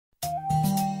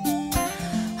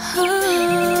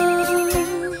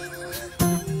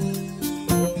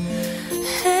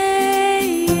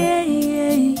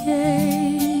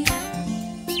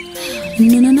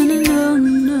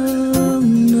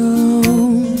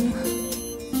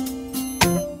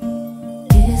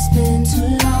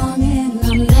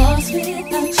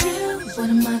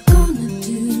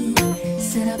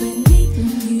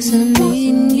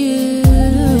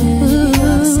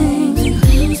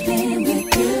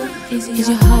Is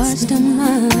your heart still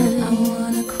mine? I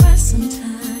wanna cry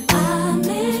sometime. I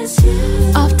miss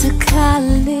you. Off to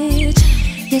college,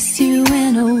 yes, you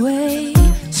went away.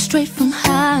 Straight from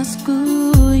high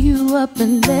school, you up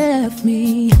and left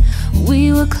me.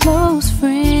 We were close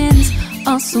friends,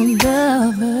 also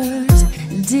lovers.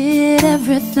 Did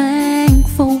everything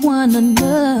for one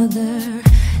another.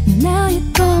 Now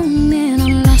you're gone and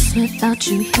I'm lost without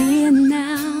you here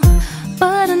now.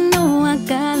 But I know I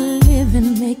gotta live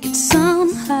and make it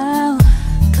somehow.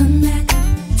 Come back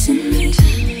to me.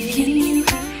 Can you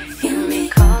feel me?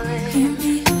 Calling, hear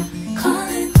me,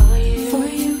 calling for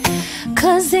you.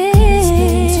 Cause it's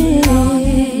been too long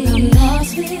and I'm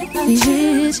lost without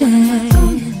you. What am I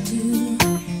gonna do?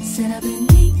 Said I've been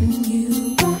needing you.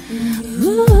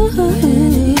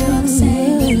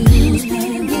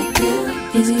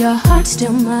 Is your heart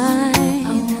still mine?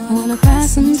 I wanna cry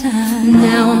sometime.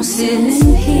 Now I'm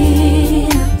sitting here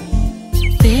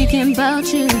thinking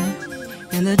about you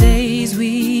and the days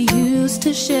we used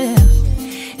to share.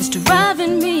 It's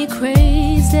driving me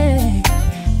crazy.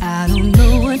 I don't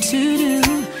know what to do.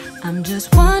 I'm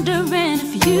just wondering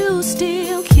if you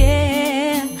still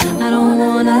care. I don't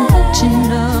wanna let you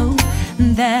know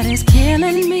that it's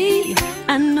killing me.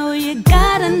 I know you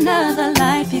got another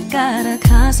life, you gotta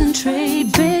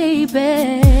concentrate,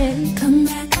 baby. Come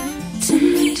back to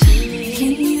me.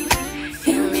 Can you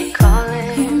feel me? Calling,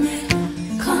 hear me,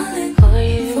 calling for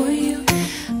you.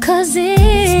 Cause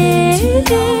it's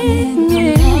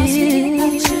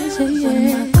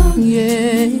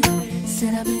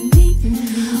said I've been needing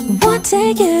you. Want to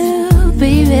take you,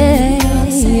 baby.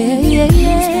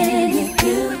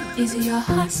 Is your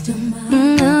heart still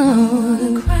mine?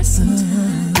 No. Cry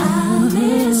sometime. I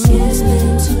miss you. It's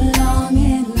been too long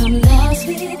and I'm lost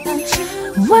without you.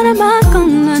 What am I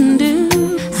gonna do?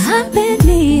 I've been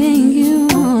needing you,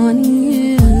 wanting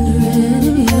you. Wondering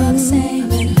if you're the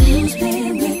same and who's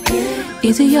been with you.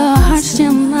 Is your heart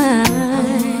still mine?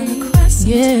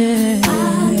 Yeah. I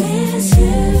miss you.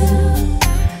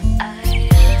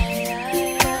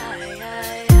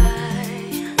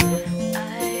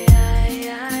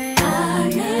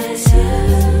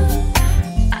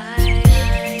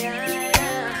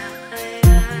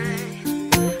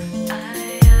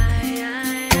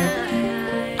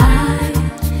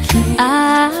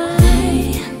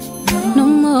 No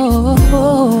more,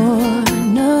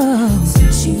 no.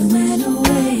 Since you went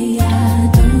away, I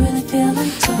don't really feel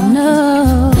like talking.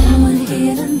 No, no one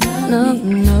here to love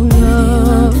me. No. You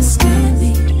understand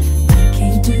me? I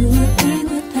can't do a thing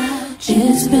without you.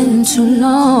 It's been too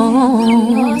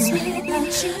long.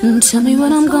 Tell me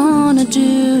what I'm gonna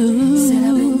do. Said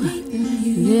I've been needing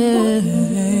you. Yeah.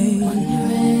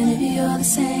 Wondering if you're the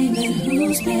same and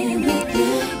who's been with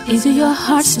you. Is your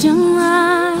heart still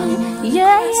mine?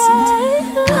 Yeah,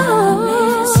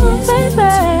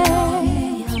 baby.